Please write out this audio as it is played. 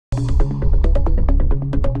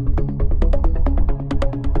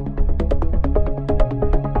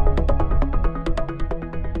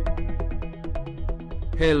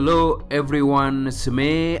Hello everyone, ስሜ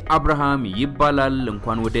አብርሃም ይባላል።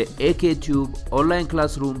 እንኳን ወደ ኤኬቲዩብ ኦንላይን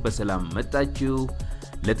ክላስሩም በሰላም መጣችሁ።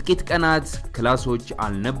 ለጥቂት ቀናት ክላሶች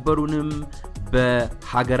አልነበሩንም።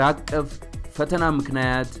 በሀገር አቀፍ ፈተና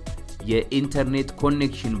ምክንያት የኢንተርኔት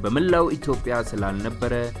ኮኔክሽን በመላው ኢትዮጵያ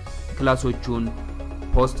ስላልነበረ ክላሶቹን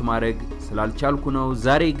ፖስት ማድረግ ስላልቻልኩ ነው።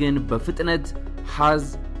 ዛሬ ግን በፍጥነት has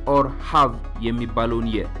or have የሚባለውን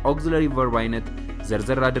የኦክሲለሪ ቨርብ አይነት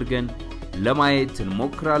ዘርዘር አድርገን ለማየት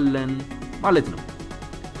እንሞክራለን ማለት ነው።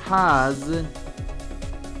 has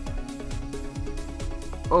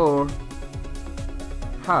or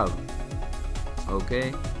have. Okay,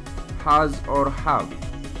 has or have.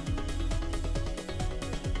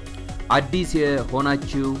 አዲስ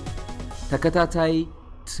የሆናችሁ ተከታታይ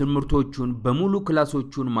ትምህርቶቹን በሙሉ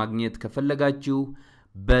ክላሶቹን ማግኘት ከፈለጋችሁ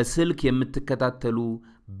በስልክ የምትከታተሉ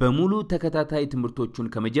በሙሉ ተከታታይ ትምህርቶቹን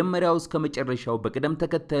ከመጀመሪያው እስከ መጨረሻው በቅደም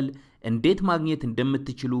ተከተል እንዴት ማግኘት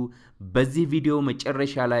እንደምትችሉ በዚህ ቪዲዮ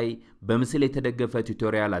መጨረሻ ላይ በምስል የተደገፈ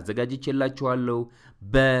ቱቶሪያል አዘጋጅቼላችኋለሁ።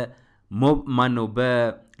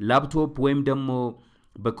 በላፕቶፕ ወይም ደግሞ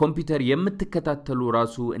በኮምፒውተር የምትከታተሉ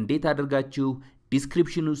ራሱ እንዴት አድርጋችሁ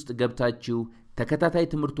ዲስክሪፕሽን ውስጥ ገብታችሁ ተከታታይ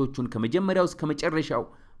ትምህርቶቹን ከመጀመሪያው እስከ መጨረሻው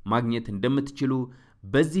ማግኘት እንደምትችሉ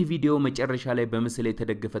በዚህ ቪዲዮ መጨረሻ ላይ በምስል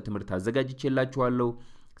የተደገፈ ትምህርት አዘጋጅቼላችኋለሁ።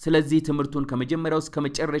 ስለዚህ ትምህርቱን ከመጀመሪያው እስከ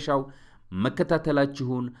መጨረሻው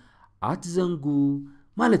መከታተላችሁን አትዘንጉ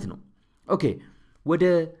ማለት ነው። ኦኬ፣ ወደ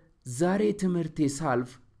ዛሬ ትምህርቴ ሳልፍ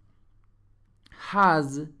has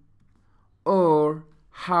or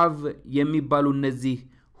have የሚባሉ እነዚህ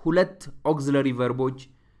ሁለት ኦክሲለሪ ቨርቦች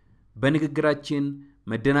በንግግራችን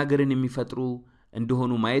መደናገርን የሚፈጥሩ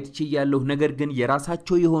እንደሆኑ ማየት ይችላልሁ። ነገር ግን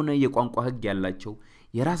የራሳቸው የሆነ የቋንቋ ህግ ያላቸው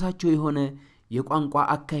የራሳቸው የሆነ የቋንቋ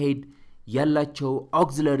አካሄድ ያላቸው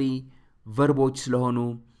ኦክሲለሪ ቨርቦች ስለሆኑ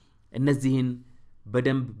እነዚህን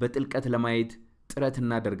በደንብ በጥልቀት ለማየት ጥረት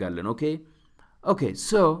እናደርጋለን። ኦኬ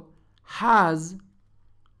so has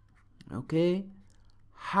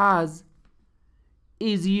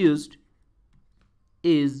is used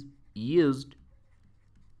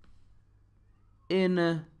in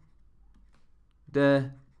the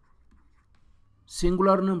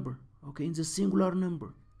singular number. In the singular number.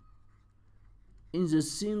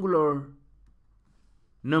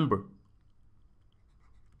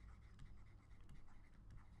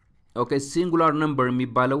 Singular number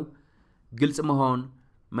የሚባለው ግልጽ መሆን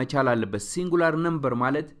መቻል አለበት። singular number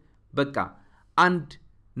ማለት በቃ አንድ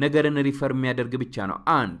ነገርን ሪፈር የሚያደርግ ብቻ ነው።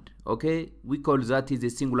 አንድ we call that is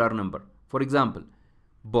a singular number. For example,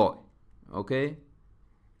 boy.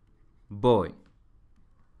 Boy.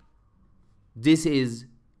 This is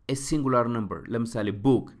a singular number. ለምሳሌ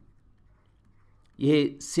book. ይሄ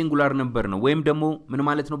singular number ነው። ወይም ደግሞ ምን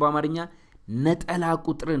ማለት ነው በአማርኛ ነጠላ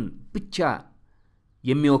ቁጥርን ብቻ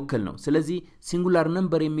የሚወክል ነው። ስለዚህ singular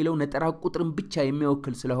number የሚለው ነጠላ ቁጥርን ብቻ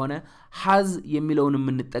የሚወክል ስለሆነ has የሚለውን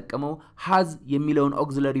የምንጠቀመው has የሚለውን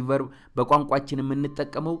auxiliary verb በቋንቋችን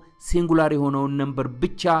የምንጠቀመው singular የሆነውን number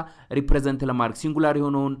ብቻ represent ለማድረግ singular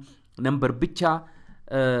የሆነውን number ብቻ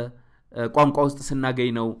ቋንቋ ውስጥ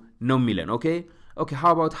ስናገኝ ነው የሚለን። okay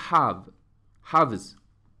how about haves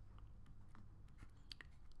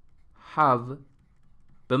have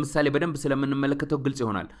በምሳሌ በደንብ ስለምንመለከተው ግልጽ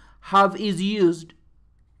ይሆናል። have is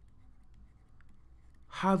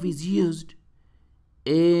used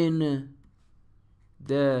in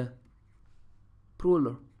the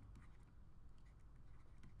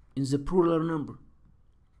plural number.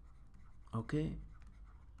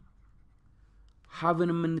 haveን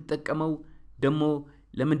የምንጠቀመው ደግሞ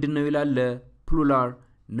ለምንድን ነው ይላል? ለፕሉራል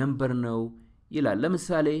ነምበር ነው ይላል።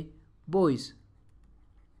 ለምሳሌ boys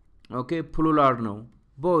plural ነው።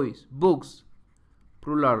 boys books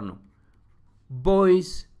plural ነው። boys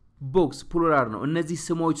books plural ነው። እነዚህ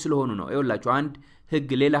ስሞች ስለሆኑ ነው። ይኸውላችሁ አንድ ህግ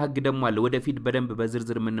ሌላ ህግ ደግሞ አለ ወደፊት በደንብ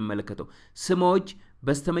በዝርዝር የምንመለከተው። ስሞች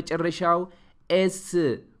በስተመጨረሻው s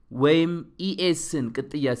ወይም esን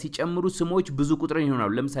ቅጥያ ሲጨምሩ ስሞች ብዙ ቁጥር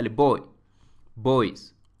ይሆናሉ። ለምሳሌ boys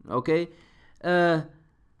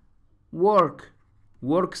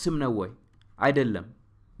work ስም ነው ወይ? አይደለም።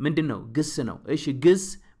 ምንድነው? ግስ ነው። እሺ ግስ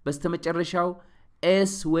በስተመጨረሻው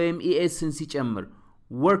s ወይም esን ሲጨምር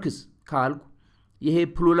works ካልኩ ይሄ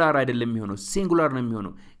ፕሉራል አይደለም የሚሆነው ሲንጉላር ነው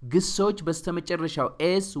የሚሆነው። ግሶች በስተመጨረሻው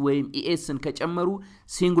s ወይም esን ከጨመሩ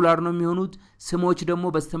ሲንጉላር ነው የሚሆኑት። ስሞች ደግሞ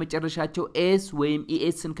በስተመጨረሻቸው s ወይም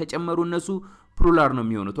esን ከጨመሩ እነሱ ፕሉራል ነው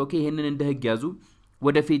የሚሆኑት። ይሄንን እንደ ህግ ያዙ።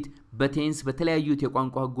 ወደፊት በቴንስ በተለያዩት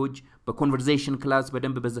የቋንቋ ህጎች በኮንቨርሴሽን ክላስ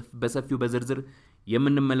በደንብ በሰፊው በዝርዝር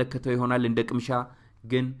የምንመለከተው ይሆናል። እንደ ቅምሻ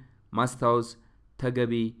ግን ማስታወስ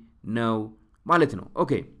ተገቢ ነው ማለት ነው።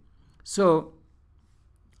 so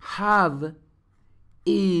have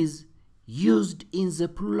is used in the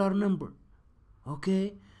plural number. Okay?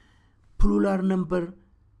 Plural number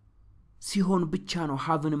ሲሆን ብቻ ነው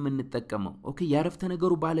haveን የምንጠቀመው. Okay? ያረፍተ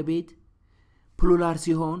ነገሩ ባለቤት plural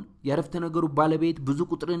ሲሆን ያረፍተ ነገሩ ባለቤት ብዙ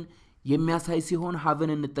ቁጥርን የሚያሳይ ሲሆን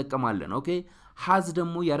haveን እንጠቀማለን. Okay? has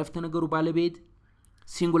ደግሞ ያረፍተ ነገሩ ባለቤት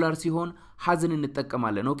singular ሲሆን hasን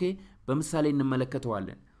እንጠቀማለን. Okay? በምሳሌ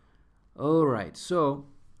እንመለከተዋለን. All right. So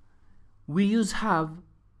we use have.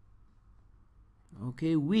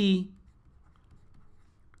 Okay? We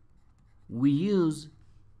use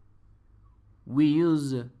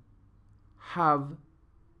have.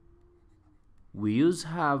 We use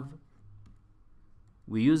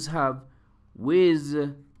have with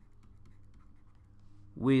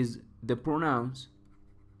the pronouns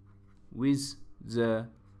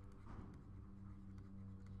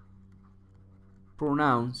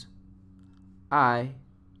I,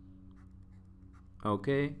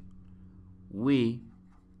 okay, we,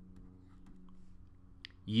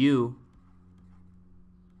 you,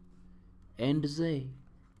 and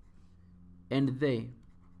they.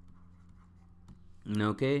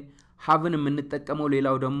 Okay? haveን የምንጠቀመው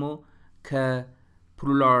ሌላው ደግሞ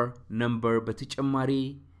ከፕሉራል ነምበር በተጨማሪ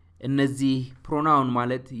እነዚህ pronoun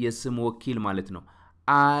ማለት የስም ወኪል ማለት ነው.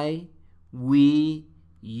 I, we,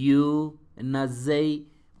 you እና they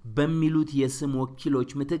በሚሉት የስም ወኪሎች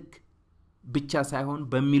ምትክ ብቻ ሳይሆን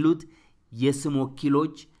በሚሉት የስም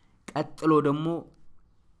ወኪሎች ቀጥሎ ደግሞ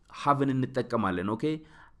haveን እንጠቀማለን. Okay?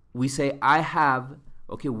 We say I have,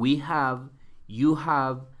 okay, we have, you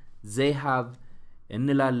have, they have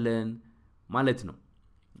እንላለን ማለት ነው.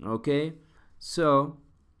 Okay? So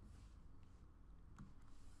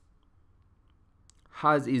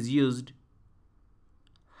has is used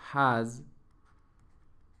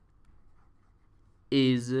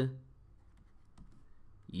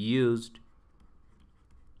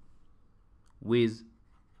with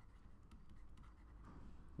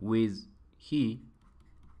he,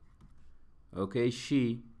 okay, she,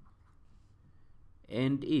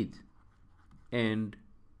 and it.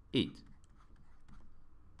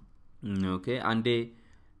 Okay? አንዴ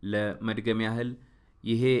ለመድገም ያህል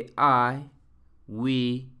ይሄ I, we,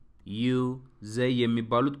 you, they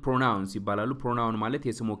የሚባሉት pronouns ይባላሉ. pronoun ማለት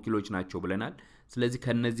የስም ወኪሎች ናቸው ብለናል. ስለዚህ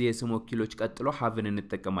ከነዚህ የስም ወኪሎች ቀጥሎ haveን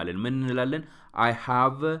እንጠቀማለን. ምን እንላለን? I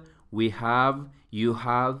have, we have, you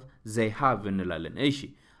have, they have እንላለን. እሺ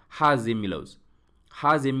has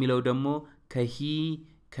የሚለው ደግሞ ከhe,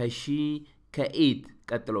 ከሺ፣ ከኢት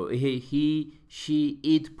ቀጥሎ ይሄ he, she,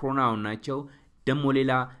 it pronoun ናቸው. ደግሞ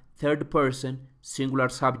ሌላ third person singular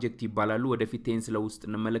subject ይባላሉ. ወደፊት ቴንስ ለውስጥ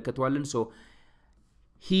እንመለከተዋለን. so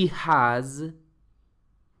he has,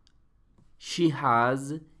 she has,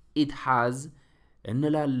 it has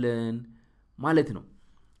እንላለን ማለት ነው.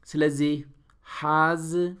 ስለዚህ has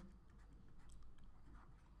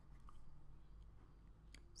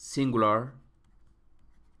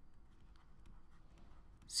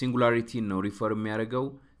singularity ነው ሪፈር የሚያደርገው.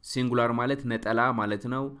 singular ማለት ነጠላ ማለት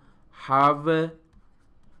ነው. have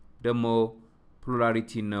ደግሞ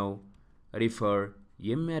plurality ነው ሪፈር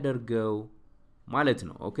የሚያደርገው ማለት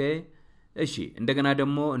ነው. ኦኬ? እሺ እንደገና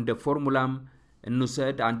ደግሞ እንደ ፎርሙላም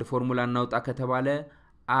እንውሰድ. አንድ ፎርሙላ እናውጣ ከተባለ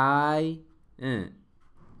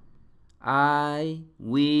I,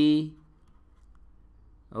 we,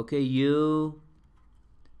 okay, you,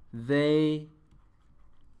 they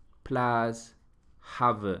plus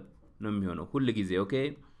have ነው የሚሆነው ሁሉ ጊዜ.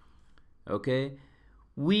 okay?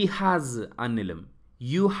 we has አንልም,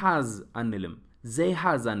 you has አንልም, they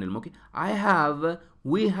has አንልም. okay? I have,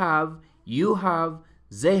 we have, you have,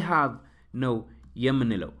 they have ነው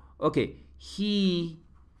የምንለው. okay? he,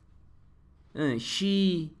 she,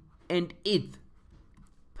 and it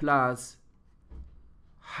plus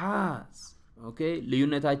has. okay?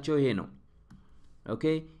 ልዩነታቸው ይሄ ነው.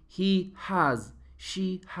 okay? he has, she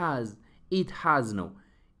has, it has ነው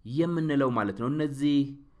የምንለው ማለት ነው. እነዚህ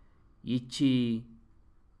ይቺ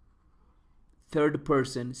third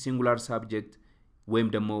person singular subject ወይም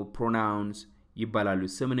ደግሞ pronouns ይባላሉ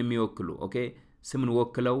ስምን የሚወክሉ. okay? ስምን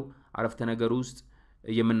ወክለው አረፍተ ነገር ውስጥ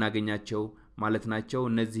የምናገኛቸው ማለት ናቸው.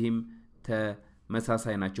 እነዚህም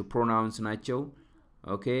ተመሳሳይ ናቸው, pronouns ናቸው.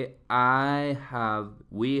 okay? I have,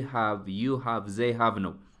 we have, you have, they have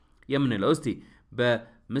ነው የምንለው. እስቲ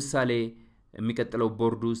በምሳሌ የሚቀጥለው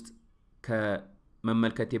ቦርድ ውስጥ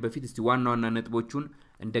ከመመልከቴ በፊት እስቲ ዋና ዋና ነጥቦቹን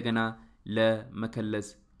እንደገና ለመከለስ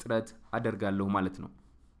ጥረት አደርጋለሁ ማለት ነው.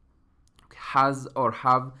 has or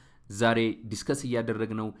have ዛሬ ዲስከስ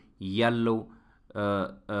እያደረግነው ያለው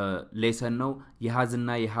ሌሰን ነው. የhas እና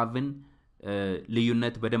የhaveን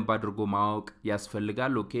ልዩነት በደንብ አድርጎ ማወቅ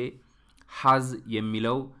ያስፈልጋል. okay? has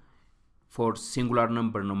የሚለው for singular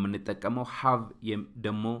number ነው የምንጠቀመው. have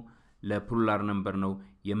ደግሞ ለፕሉራል ነምበር ነው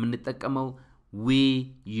የምንጠቀመው we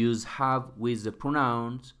use have with the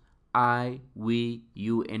pronouns I we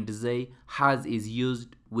you and they has is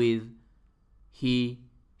used with he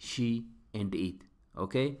she and it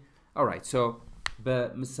okay all right so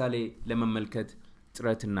በምሳሌ ለመመልከት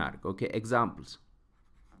ጥረት እናድርግ okay examples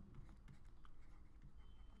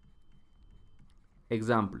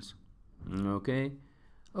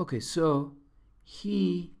okay so he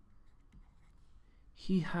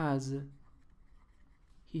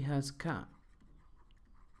has come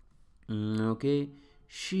okay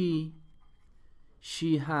she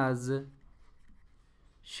has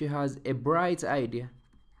a bright idea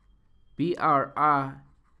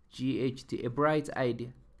BRIGHT a bright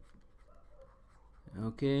idea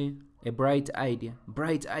okay a bright idea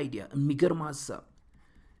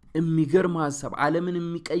የሚገርም ሐሳብ ዓለምን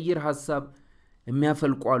የሚቀይር ሐሳብ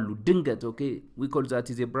የሚያፈልቁ አሉ ድንገት okay we call that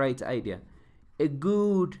is a bright idea a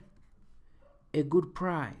good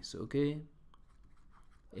price okay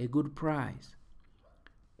a good price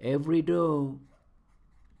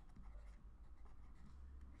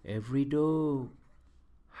every dog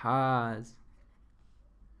has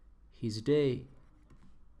his day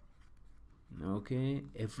okay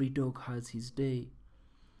every dog has his day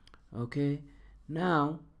okay now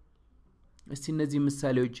እስቲ እነዚህ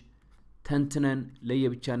ምሳሌዎች ተንትነን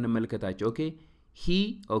ለየብቻ እንመልከታቸው okay he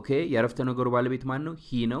okay ያረፍተ ነገሩ ባለቤት ማን ነው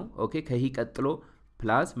he ነው okay ከhe ቀጥሎ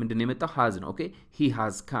ፕላስ ምንድነው የመጣው has ነው okay he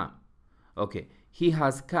has come okay he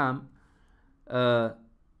has come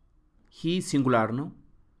he singular ነው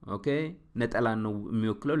okay ነጠላን ነው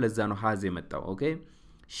የሚወክለው ለዛ ነው has የመጣው okay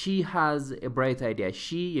she has a bright idea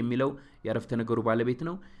she የሚለው ያረፍተ ነገሩ ባለቤት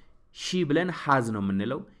ነው she ብለን has ነው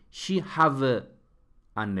የምንለው she have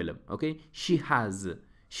አንልም okay she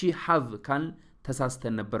have ካል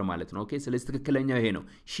ተሳስተን ነበር ማለት ነው okay ስለዚህ ትክክለኛው ይሄ ነው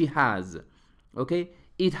she has okay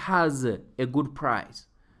it has a good price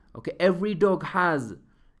okay every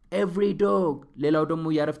dog ሌላው ደግሞ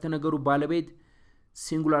ያረፍተ ነገሩ ባለቤት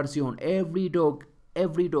singular ሲሆን every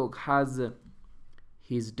dog has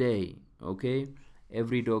his day okay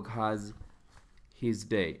every dog has his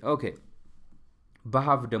day okay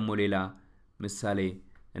በሃቭ ደግሞ ሌላ ምሳሌ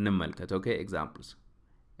እንመልከት okay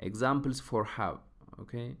examples for have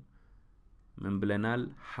okay ምን ብለናል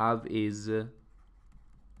have is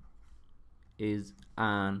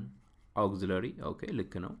an auxiliary okay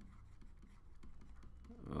ልክ ነው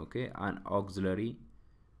okay an auxiliary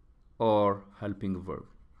or helping verb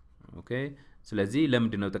okay ስለዚህ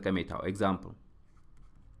ለምንድነው ጠቀሜታው example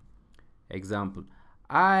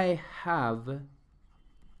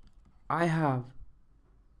I have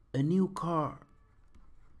a new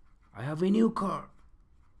car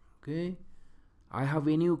okay I have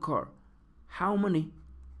a new car how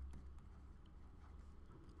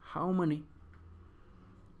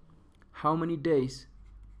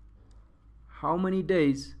many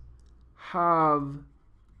days have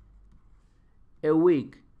a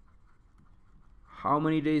week how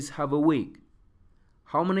many days have a week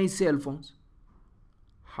how many cell phones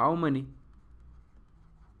how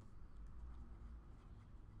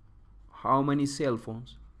many cell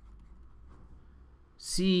phones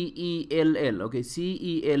CELL okay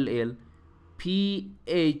CELL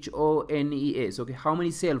PHONES okay how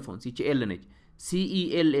many cell phones each L nech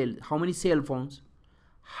CELL how many cell phones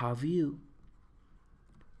have you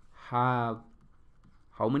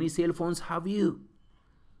how many cell phones have you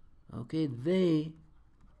okay they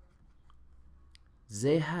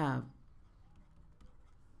have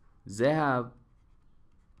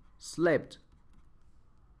slept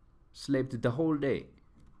the whole day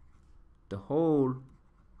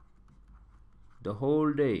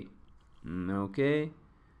okay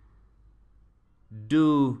do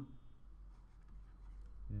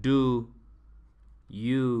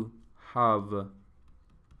you have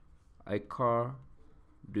a car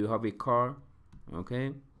okay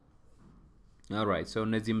all right so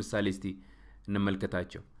እነዚህ ምሳሌ እስቲ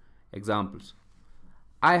እንመልከታቸው examples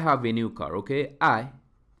I have a new car okay I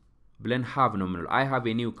ብለን have ነው ምንለው I have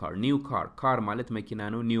a new car ማለት መኪና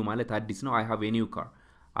ነው new ማለት አዲስ ነው I have a new car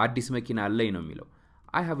አዲስ መኪና አለኝ ነው የሚለው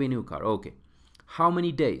I have a new car okay how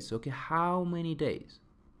many days okay how many days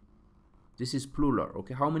this is plural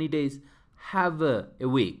okay how many days have a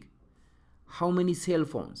week how many cell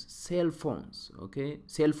phones okay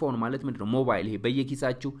cell phone ማለት ምንድነው ሞባይል ይሄ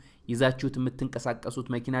በየኪሳችሁ ይዛችሁት የምትንቀሳቀሱት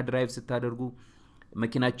መኪና ድራይቭ ስታደርጉ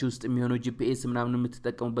መኪናችሁ ውስጥ የሚሆነው GPS ምናምን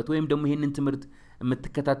የምትጠቀሙበት ወይም ደግሞ ይሄንን ትምህርት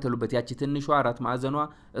የምትከታተሉበት ያቺ ትንሿ አራት ማዕዘኗ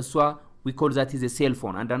እሷ we call that is a cell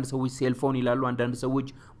phone አንዳንድ ሰዎች cell phone ይላሉ አንዳንድ ሰዎች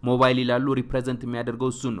ሞባይል ይላሉ ሪፕሬዘንት የሚያደርገው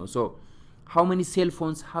እሱን ነው so how many cell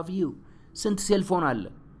phones have you ስንት cell phone አለ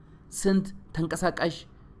ስንት ተንቀሳቃሽ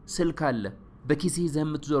ስልክ አለ በኪስህ ይዘህ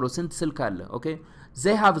የምትዞረው ስንት ስልክ አለ okay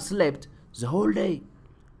they have slept the whole day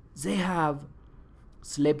they have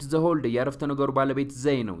slept the whole day ያረፍተ ነገሩ ባለቤት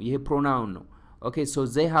they ነው ይሄ pronoun ነው okay so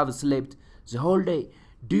they have slept the whole day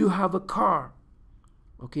do you have a car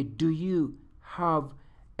okay do you have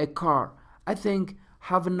a car I think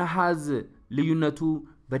have እና has ልዩነቱ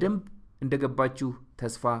በደንብ እንደገባችሁ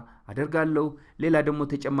ተስፋ አደርጋለሁ ሌላ ደግሞ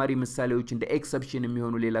ተጨማሪ ምሳሌዎች እንደ ኤክሰፕሽን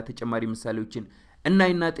የሚሆኑ ሌላ ተጨማሪ ምሳሌዎችን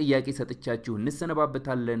እናይና ጥያቄ ሰጥቻችሁ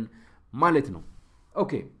እንሰነባበታለን ማለት ነው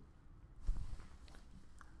ኦኬ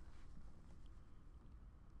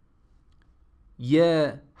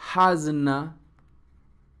has እና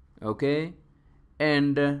okay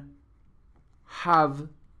and have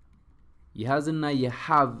has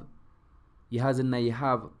እና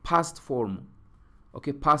have past form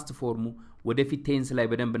okay past form ወደፊት ቴንስ ላይ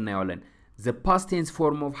በደንብ እናያለን the past tense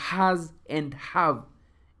form of has and have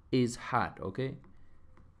is had okay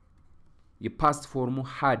የፓስት ፎርሙ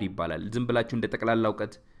had ይባላል ዝም ብላችሁ እንደ ተቀላላ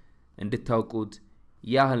ዕውቀት እንድታውቁት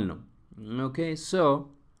ያህል ነው okay so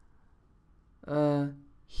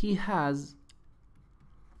he has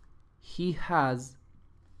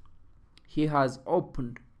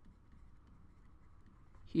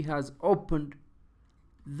opened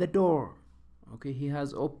the door okay he has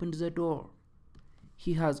opened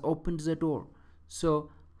the door so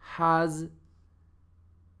has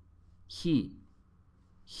he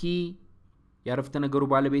ያረፍተ ነገሩ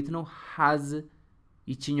ባለቤት ነው has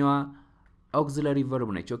ይችኛዋ auxiliary verb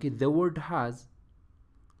ነች okay the word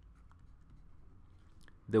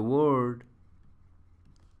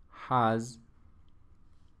has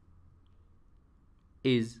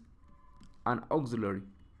is an auxiliary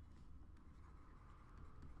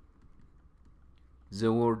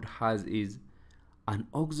the word has is an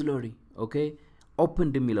auxiliary okay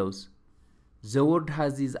opened የሚለውስ the word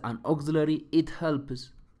has is an auxiliary it helps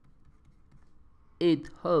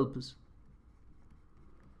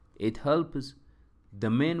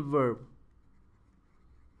the main verb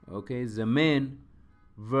okay the main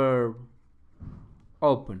verb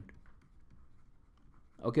opened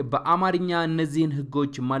okay በአማርኛ እነዚህን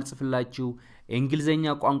ህጎች ማልጽፍላችሁ እንግሊዘኛ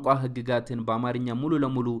ቋንቋ ህግጋትን በአማርኛ ሙሉ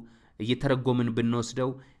ለሙሉ እየተረጎምን ብንወስደው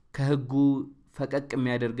ከህጉ ፈቀቅ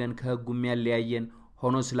የሚያደርገን ከህጉ የሚያለያየን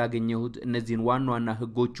ሆኖ ስላገኘሁት እነዚህን ዋና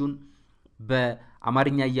ህጎቹን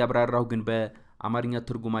በአማርኛ ያብራራሁ ግን በአማርኛ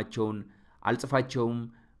ትርጉማቸውን አልጽፋቸውም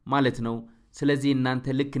ማለት ነው ስለዚህ እናንተ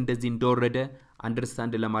ልክ እንደዚህ እንደወረደ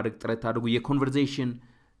አንደርስታንድ ለማድረግ ጥረት አድርጉ የኮንቨርሴሽን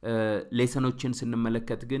ሌሰኖችን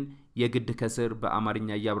ስንመለከት ግን የግድ ከስር በአማርኛ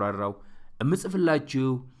ያብራራው እምጽፍላችሁ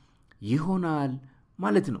ይሆናል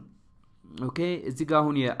ማለት ነው ኦኬ እዚህ ጋር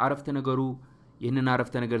አሁን የአረፍተ ነገሩ ይህንን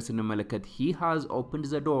አረፍተ ነገር ስንመለከት he has opened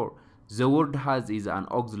the door the word has is an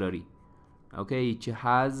auxiliary okay ይቺ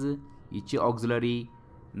has ይቺ auxiliary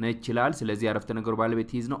ነችላል ስለዚህ አረፍተ ነገሩ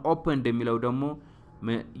ባለቤት is ነው opened የሚለው ደግሞ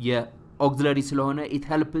የauxiliary ስለሆነ it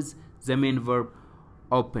helps the main verb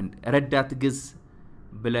opened ረዳት ግስ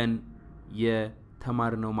ብለን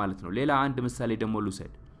የተማርነው ማለት ነው ሌላ አንድ ምሳሌ ደግሞ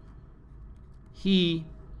ልውሰድ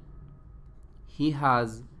he has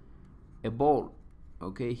a ball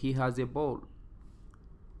okay he has a ball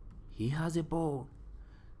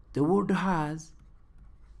the word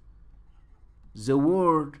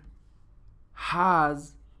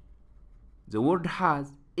has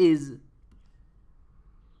is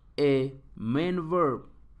a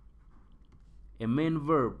main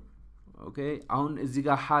verb okay አሁን እዚህ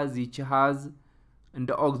ጋር has ይቺ has እንደ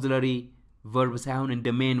auxiliary verb ሳይሆን እንደ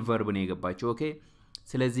main verb ነው የገባችው okay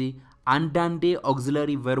ስለዚህ አንዳንዴ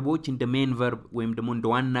auxiliary verboች እንደ main verb ወይም ደግሞ እንደ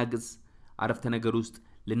ዋና ግስ አረፍተ ነገር ውስጥ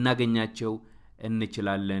ልናገኛቸው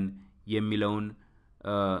እንችላለን የሚለውን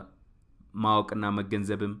ማወቅና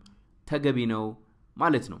መገንዘብም ተገቢ ነው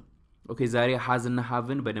ማለት ነው okay ዛሬ has እና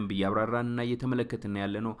haveን በደንብ ያብራራንና እየተመለከትን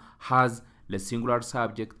ያለነው has ለሲንጉላር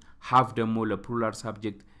ሳብጀክት have ደግሞ ለፕሉራል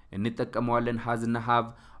ሳብጀክት እንጠቀመዋለን has እና have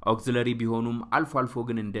auxiliary ቢሆኑም አልፎ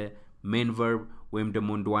ግን እንደ main verb ወይም ደግሞ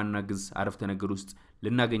እንደ ዋና ግስ አረፍተ ነገር ውስጥ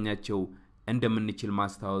ልናገኛቸው እንደምንችል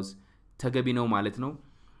ማስታወስ ተገቢ ነው ማለት ነው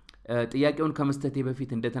ጥያቄውን ከመስጠቴ በፊት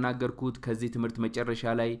እንደተናገርኩት ከዚህ ትምህርት መጨረሻ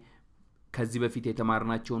ላይ ከዚህ በፊት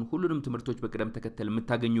የተማርናቸውን ሁሉንም ትምህርቶች በቅደም ተከተል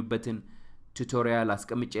የምታገኙበትን ቱቶሪያል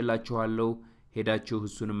አስቀምጬላችኋለሁ ሄዳችሁ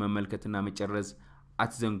እሱንም መመልከትና መጨረስ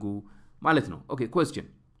አትዘንጉ ማለት ነው ኦኬ question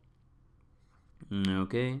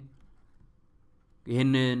ኦኬ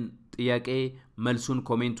ይሄንን ጥያቄ መልሱን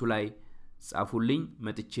ኮሜንቱ ላይ ጻፉልኝ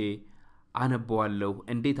መጥቼ አነበዋለሁ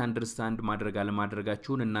እንዴት አንደርስታንድ ማድረግ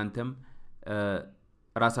አለማድረጋችሁን እናንተም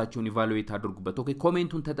ራሳችሁን ኢቫሉዌት አድርጉበት ኦኬ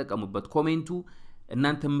ኮሜንቱን ተጠቀሙበት ኮሜንቱ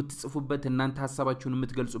እናንተ የምትጽፉበት እናንተ ሐሳባችሁን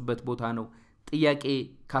የምትገልጹበት ቦታ ነው ጥያቄ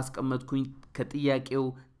ካስቀመጥኩኝ ከጥያቄው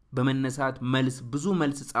በመነሳት መልስ ብዙ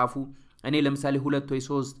መልስ ጻፉ እኔ ለምሳሌ 2 ወይ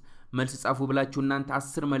 3 መልስ ጻፉ ብላችሁ እናንተ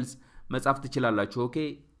 10 መልስ መጻፍ ትችላላችሁ ኦኬ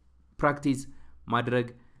ፕራክቲስ ማድረግ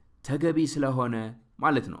ተገቢ ስለሆነ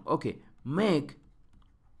ማለት ነው ኦኬ make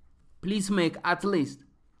please make at least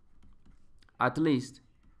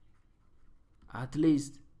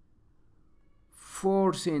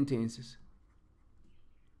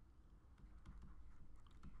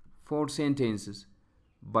 4 sentences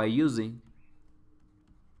by using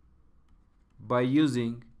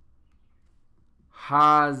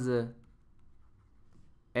has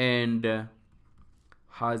and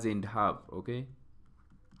have okay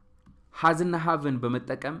has and haveን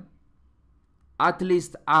በመጠቀም at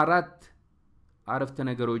least 4 አረፍተ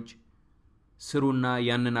ነገሮች ስሩና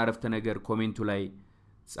ያንን አረፍተ ነገር ኮሜንቱ ላይ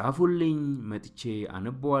ጻፉልኝ መጥቼ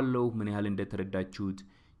አነባዋለሁ ምን ያህል እንደተረዳችሁት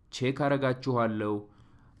ቼክ አረጋችኋለሁ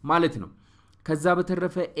ማለት ነው ከዛ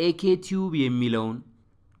በተረፈ AKTube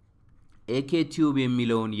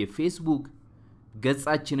የሚለውን የፌስቡክ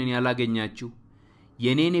ገጻችንን ያላገኛችሁ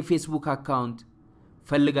የኔን የፌስቡክ አካውንት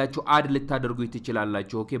ፈልጋችሁ አድ ልታደርጉ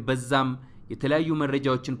ትችላላችሁ ኦኬ በዛም የተለያዩ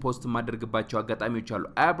መረጃዎችን ፖስት ማድረግባቸው አጋጣሚዎች አሉ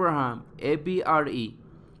አብርሃም ABREHAM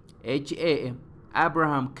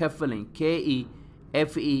አብርሃም ከፈለኝ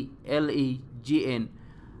KEFELEGN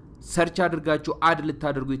ሰርች አድርጋችሁ አድ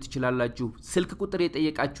ልታደርጉ ትችላላችሁ ስልክ ቁጥር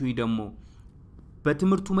የጠየቃችሁኝ ደግሞ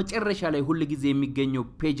በትምህርቱ መጨረሻ ላይ ሁሉ ጊዜ የሚገኘው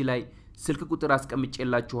ፔጅ ላይ ስልክ ቁጥር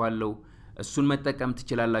አስቀምጬላችኋለሁ እሱን መጠቀም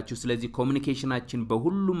ትችላላችሁ ስለዚህ ኮሙኒኬሽናችን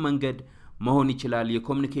በሁሉም መንገድ መሆን ይችላል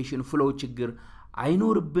የኮሙኒኬሽን ፍሎው ችግር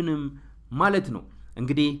አይኖርብንም ማለት ነው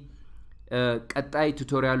እንግዲህ ቀጣይ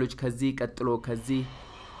ቱቶሪያሎች ከዚህ ቀጥሎ ከዚህ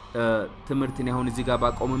ትምህርትን ያሁን እዚህ ጋር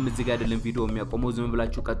ባቆምም እዚህ ጋር አይደለም ቪዲዮ የሚያቆመው ዝም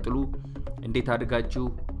ብላችሁ ቀጥሉ እንዴት አድርጋችሁ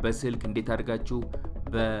በስልክ እንዴት አድርጋችሁ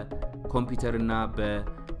በኮምፒውተርና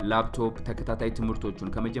በላፕቶፕ ተከታታይ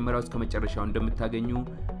ትምህርቶችን ከመጀመሪያው እስከ መጨረሻው እንደምታገኙ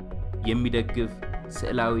የሚደግፍ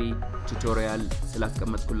ስዕላዊ ቱቶሪያል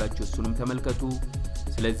ስላስቀመጥኩላችሁ እሱንም ተመልከቱ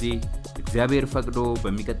ስለዚህ እግዚአብሔር ፈቅዶ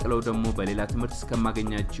በሚቀጥለው ደግሞ በሌላ ትምህርት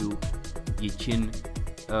እስከማገኛችሁ ይችን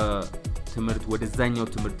ትምህርት ወደዛኛው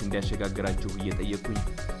ትምህርት እንዲያሸጋግራችሁ እየጠየቅኩኝ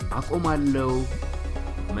አቆማለሁ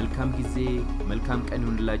መልካም ጊዜ መልካም ቀን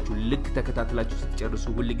ይሁንላችሁ ልክ ተከታትላችሁ ስትጨርሱ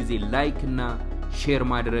ሁሉ ጊዜ ላይክ እና ሼር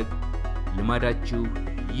ማድረግ ልማዳችሁ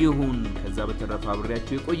ይሁን ከዛ በተረፈ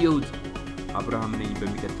አብሬያችሁ የቆየሁት አብርሃም ነኝ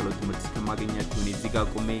በሚቀጥለው ትምህርት እስከማገኛችሁ እዚህ ጋር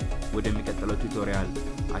ቆሜ ወደሚቀጥለው ቱቶሪያል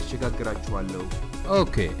አሸጋግራችኋለሁ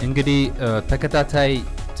ኦኬ እንግዲህ ተከታታይ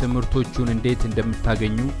ትምህርቶቹን እንዴት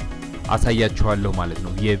እንደምታገኙ አሳያችኋለሁ ማለት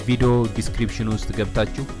ነው የቪዲዮ ዲስክሪፕሽን ውስጥ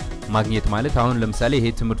ገብታችሁ ማግኘት ማለት አሁን ለምሳሌ ይሄ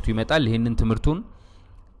ትምህርቱ ይመጣል ይሄንን ትምህርቱን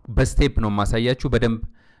በስቴፕ ነው ማሳያችሁ በደንብ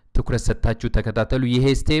ትኩረት ሰጣችሁ ተከታተሉ ይሄ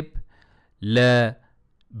ስቴፕ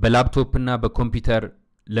በላፕቶፕ እና በኮምፒውተር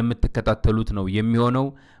ለምትከታተሉት ነው የሚሆነው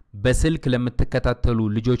በስልክ ለምትከታተሉ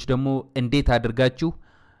ልጆች ደግሞ እንዴት አድርጋችሁ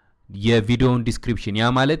የቪዲዮውን ዲስክሪፕሽን ያ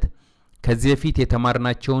ማለት ከዚህ በፊት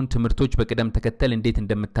የተማርናቸውን ትምህርቶች በቅደም ተከተል እንዴት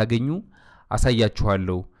እንደምታገኙ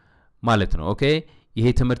አሳያችኋለሁ ማለት ነው ኦኬ ይሄ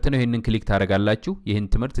ትምህርት ነው ይሄንን ክሊክ ታረጋላችሁ ይሄን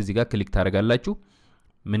ትምህርት እዚህ ጋር ክሊክ ታረጋላችሁ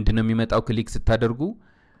ምንድነው የሚመጣው ክሊክ ስታደርጉ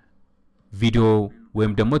ቪዲዮ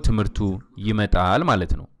ወይም ደግሞ ትምህርቱ ይመጣል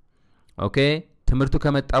ማለት ነው ኦኬ ትምህርቱ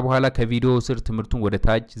ከመጣ በኋላ ከቪዲዮ ስር ትምህርቱን ወደ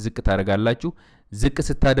ታች ዝቅ ታረጋላችሁ ዝቅ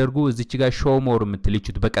ስታደርጉ እዚች ጋር ሾው ሞር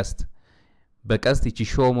የምትልቹት በቀስት እቺ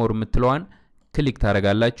ሾው ሞር የምትለዋን ክሊክ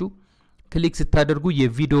ታረጋላችሁ ክሊክ ስታደርጉ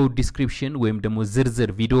የቪዲዮ ዲስክሪፕሽን ወይም ደግሞ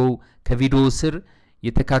ዝርዝር ቪዲዮ ከቪዲዮ ስር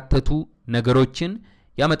የተካተቱ ነገሮችን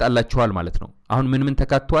ያመጣላችኋል ማለት ነው አሁን ምን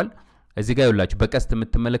ተካቷል እዚህ ጋር ይውላችሁ በቀስት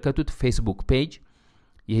የምትመለከቱት ፌስቡክ ፔጅ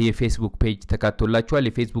ይሄ የፌስቡክ ፔጅ ተካቶላችኋል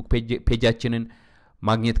የፌስቡክ ፔጃችንን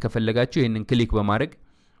ማግኘት ከፈለጋችሁ ይሄንን ክሊክ በማድረግ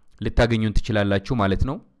ልታገኙን ትችላላችሁ ማለት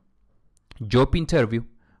ነው job interview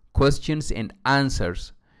questions and answers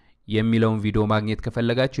የሚለውን ቪዲዮ ማግኘት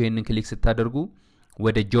ከፈለጋችሁ ይሄንን ክሊክ ስታደርጉ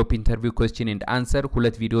ወደ job interview question and answer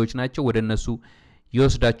ሁለት ቪዲዮዎች ናቸው ወደነሱ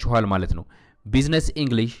ይወስዳችኋል ማለት ነው business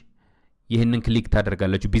english ይሄንን ክሊክ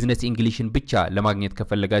ታደርጋላችሁ business englishን ብቻ ለማግኘት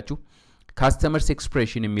ከፈለጋችሁ customers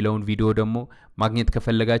expression የሚለውን ቪዲዮ ደግሞ ማግኘት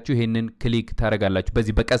ከፈለጋችሁ ይሄንን ክሊክ ታደርጋላችሁ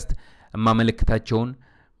በዚህ በቀስት ማመልከታቸውን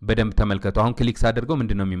በደንብ ተመልከቱ አሁን ክሊክ ሳደርገው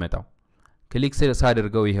ምንድነው የሚመጣው ክሊክ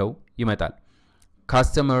ሳደርገው ይሄው ይመጣል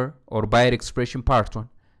customer or buyer expression part 1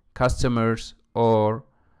 customers or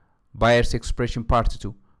buyers expression part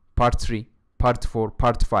 2 part 3 part 4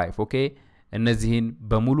 part 5 okay እነዚህን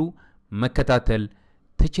በሙሉ መከታተል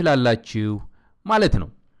ትችላላችሁ ማለት ነው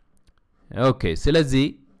ኦኬ ስለዚህ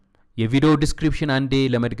የቪዲዮ ዲስክሪፕሽን አንዴ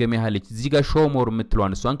ለመድገም ያህል እዚህ ጋር ሾው ሞር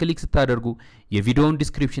የምትሏን እሷን ክሊክ ስታደርጉ የቪዲዮውን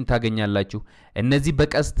ዲስክሪፕሽን ታገኛላችሁ እነዚህ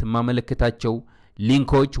በቀስት ማመለከታቸው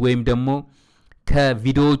ሊንኮች ወይም ደግሞ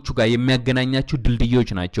ከቪዲዮዎቹ ጋር የሚያገናኛችሁ ድልድዮች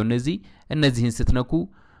ናቸው እነዚህን ስትነኩ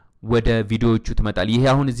ወደ ቪዲዮዎቹ ትመጣል ይሄ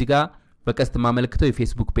አሁን እዚህ ጋር በቀስት ማመልከተው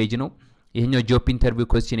የፌስቡክ ፔጅ ነው ይሄኛው ጆብ ኢንተርቪው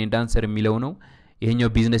ኩዌስችን ኤንድ አንሰር የሚለው ነው ይሄኛው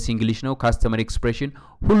ቢዝነስ እንግሊሽ ነው ካስተመር ኤክስፕሬሽን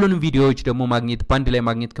ሁሉንም ቪዲዮዎች ደግሞ ማግኘት ባንድ ላይ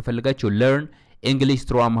ማግኘት ከፈለጋችሁ learn english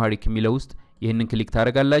through amharic የሚለው ውስጥ ይሄንን ክሊክ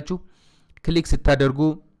ታደርጋላችሁ ክሊክ ስታደርጉ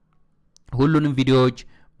ሁሉንም ቪዲዮዎች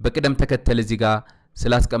በቅደም ተከተል እዚህ ጋር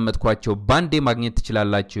ስላስቀመጥኳቸው ባንዴ ማግኘት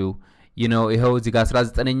ትችላላችሁ ይሄው እዚህ ጋር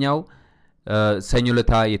 19ኛው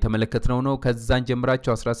ሰኞለታ የተመለከትነው ነው ከዛን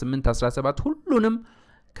ጀምራችሁ 18 17 ሁሉንም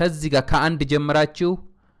ከዚህ ጋር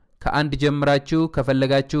ከአንድ ጀምራችሁ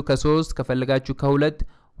ከፈለጋችሁ ከ3 ከፈለጋችሁ ከ2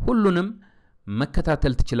 ሁሉንም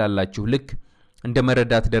መከታተል ትችላላችሁ ልክ እንደ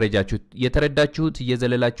መረዳት ደረጃችሁ የተረዳችሁት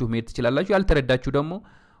እየዘለላችሁ መሄድ ትችላላችሁ ያልተረዳችሁ ደግሞ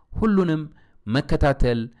ሁሉንም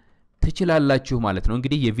መከታተል ትችላላችሁ ማለት ነው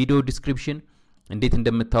እንግዲህ የቪዲዮ ዲስክሪፕሽን እንዴት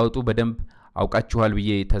እንደምታወጡ በደንብ አውቃችኋል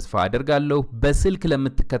ብዬ ተስፋ አደርጋለሁ በስልክ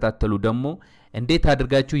ለምትከታተሉ ደግሞ እንዴት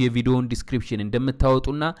አድርጋችሁ የቪዲዮውን ዲስክሪፕሽን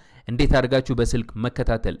እንደምታወጡና እንዴት አድርጋችሁ በስልክ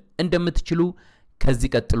መከታተል እንደምትችሉ ከዚህ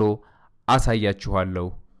ቀጥሎ አሳያችኋለሁ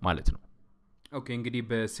ማለት ነው ኦኬ እንግዲህ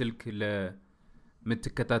በስልክ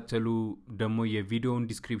ለምትከታተሉ ደግሞ የቪዲዮውን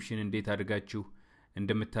ዲስክሪፕሽን እንዴት አድርጋችሁ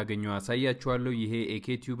እንደምታገኙ አሳያችኋለሁ ይሄ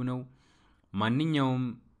ኤኬቲዩብ ነው ማንኛውም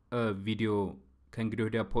ቪዲዮ ከእንግዲህ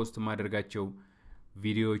ወዲያ ፖስት ማድረጋቸው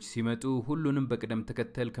ቪዲዮዎች ሲመጡ ሁሉንም በቅደም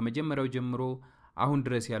ተከተል ከመጀመሪያው ጀምሮ አሁን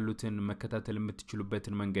ድረስ ያሉትን መከታተል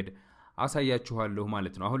የምትችሉበትን መንገድ አሳያችኋለሁ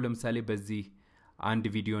ማለት ነው አሁን ለምሳሌ በዚህ አንድ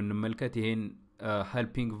ቪዲዮ እንመልከት ይሄን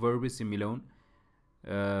helping verbs የሚለውን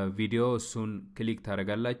ቪዲዮ እሱን ክሊክ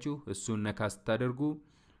ታደርጋላችሁ እሱን ነካስ ታደርጉ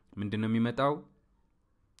ምንድነው የሚመጣው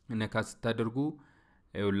ነካስ ታደርጉ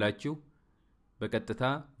ይውላችሁ በቀጥታ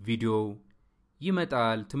ቪዲዮ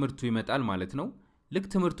ይመጣል ትምህርቱ ይመጣል ማለት ነው ልክ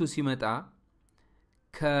ትምህርቱ ሲመጣ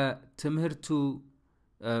ከትምህርቱ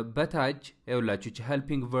በታች ይውላችሁ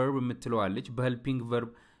helping verb የምትለዋለች በhelping verb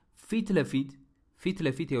ፊት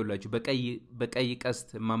ለፊት ይውላችሁ በቀይ ቀስት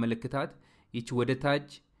ማመለከታት ይች ወደ ታች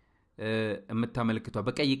የምታመለክቷ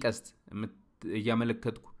በቀይ ቀስት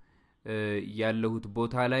ያመለከትኩ ያለሁት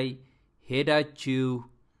ቦታ ላይ ሄዳችሁ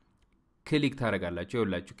ክሊክ ታረጋላችሁ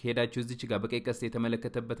ይውላችሁ ሄዳችሁ እዚች ጋር በቀይ ቀስት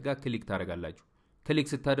የተመለከተበት ጋር ክሊክ ታረጋላችሁ ክሊክ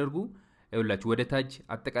ስታደርጉ ይውላችሁ ወደ ታች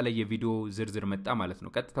አጠቃላይ የቪዲዮ ዝርዝር መጣ ማለት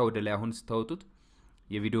ነው ቀጥታ ወደ ላይ አሁን ስታወጡት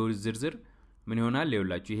የቪዲዮ ዝርዝር ምን ይሆናል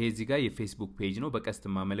ይውላችሁ ይሄ እዚህ ጋር የፌስቡክ ፔጅ ነው በቀስት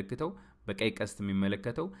ማመለከተው በቀይ ቀስት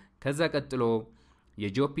የሚመለከተው ከዛ ቀጥሎ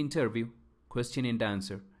የጆብ ኢንተርቪው question and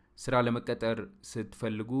answer ስራ ለመቀጠር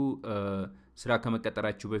ስትፈልጉ ስራ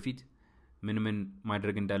ከመቀጠራችሁ በፊት ምን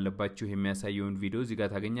ማድረግ እንዳለባችሁ የሚያሳየውን ቪዲዮ እዚህ ጋር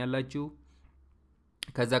ታገኛላችሁ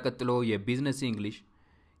ከዛ ቀጥሎ የቢዝነስ እንግሊሽ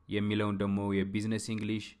የሚለውን ደግሞ የቢዝነስ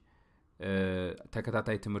እንግሊሽ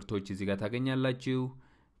ተከታታይ ትምህርቶች እዚህ ጋር ታገኛላችሁ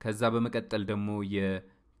ከዛ በመቀጠል ደግሞ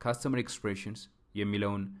የcustomer expressions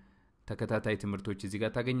የሚለውን ተከታታይ ትምህርቶች እዚህ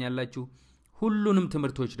ጋር ታገኛላችሁ ሁሉንም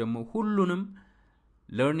ትምህርቶች ደግሞ ሁሉንም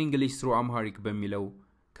learn english through amharic በሚለው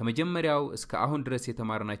ከመጀመሪያው እስከ አሁን ድረስ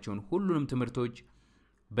የተማርናቸውን ሁሉንም ትምህርቶች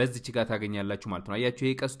በዚች ጋር ታገኛላችሁ ማለት ነው አያችሁ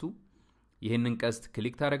ይሄ ቀስቱ ይሄንን ቀስት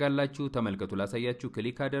ክሊክ ታረጋላችሁ ተመልከቱ ላሳያችሁ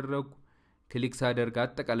ክሊክ አደረጉ ክሊክ ሳደርግ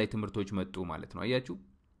አጠቃላይ ትምህርቶች መጡ ማለት ነው አያችሁ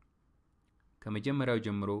ከመጀመሪያው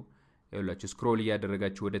ጀምሮ ይኸውላችሁ ስክሮል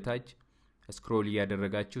ያደረጋችሁ ወደ ታች ስክሮል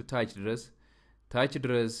ያደረጋችሁ ታች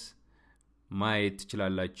ድረስ ማየት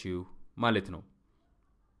ትችላላችሁ ማለት ነው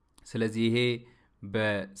ስለዚህ ይሄ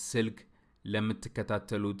በስልክ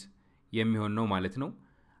ለምትከታተሉት የሚሆን ነው ማለት ነው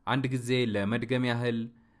አንድ ጊዜ ለመድገም ያህል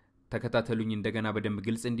ተከታተሉኝ እንደገና በደንብ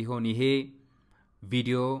ግልጽ እንዲሆን ይሄ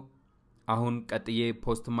ቪዲዮ አሁን ቀጥዬ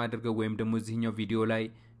ፖስት ማድረገው ወይም ደግሞ እዚህኛው ቪዲዮ ላይ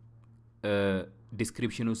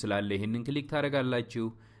ዲስክሪፕሽኑ ስላለ ይሄንን ክሊክ ታረጋላችሁ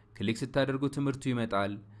ክሊክ ስታደርጉ ትምህርቱ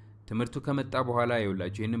ይመጣል ትምህርቱ ከመጣ በኋላ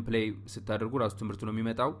ይውላችሁ ይሄንን ፕሌይ ስታደርጉ ራሱ ትምህርቱ ነው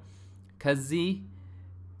የሚመጣው ከዚህ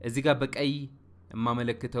እዚህ ጋር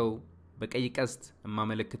በቀይ ቀስት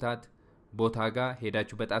ማመለከታት ቦታ ጋር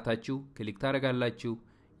ሄዳችሁ በጣታችሁ ክሊክ ታረጋላችሁ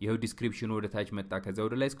ይሄው ዲስክሪፕሽኑ ወደ ታች መጣ ከዛ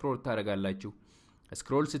ወደ ላይ ስክሮል ታረጋላችሁ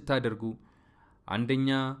ስክሮል ስታደርጉ አንደኛ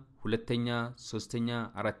ሁለተኛ ሶስተኛ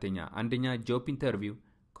አራተኛ አንደኛ ጆብ ኢንተርቪው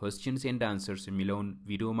questions and answers የሚለውን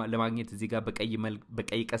ቪዲዮ ለማግኘት እዚህ ጋር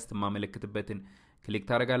በቀይ ቀስት ማመለከትበትን ክሊክ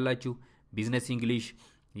ታረጋላችሁ ቢዝነስ እንግሊሽ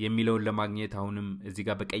የሚለውን ለማግኘት አሁንም እዚህ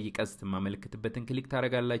ጋር በቀይ ቀስት ማመለከትበትን ክሊክ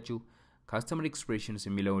ታረጋላችሁ customer expressions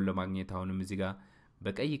የሚለውን ለማግኘት አሁንም እዚህ ጋር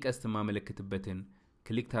በቀይ ቀስት ማመለከትበትን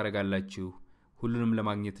ክሊክ ታረጋላችሁ ሁሉንም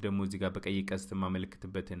ለማግኘት ደግሞ እዚህ ጋር በቀይ ቀስት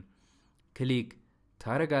ማመለከትበትን ክሊክ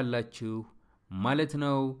ታረጋላችሁ ማለት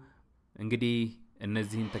ነው እንግዲህ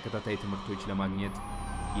እነዚህን ተከታታይ ትምህርቶች ለማግኘት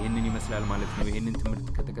ይሄንን ይመስላል ማለት ነው ይሄንን ትምህርት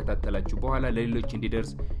ከተከታተላችሁ በኋላ ለሌሎች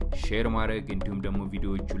እንዲደርስ ሼር ማድረግ እንዲሁም ደግሞ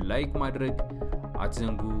ቪዲዮዎቹን ላይክ ማድረግ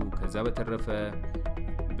አትዘንጉ ከዛ በተረፈ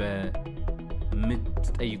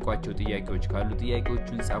የምትጠይቋቸው ጥያቄዎች ካሉ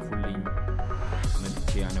ጥያቄዎቹን ጻፉልኝ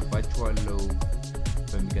መልሼ አነባችኋለሁ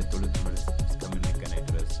በሚቀጥለው ትምህርት እስከምንገናኝ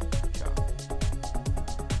ድረስ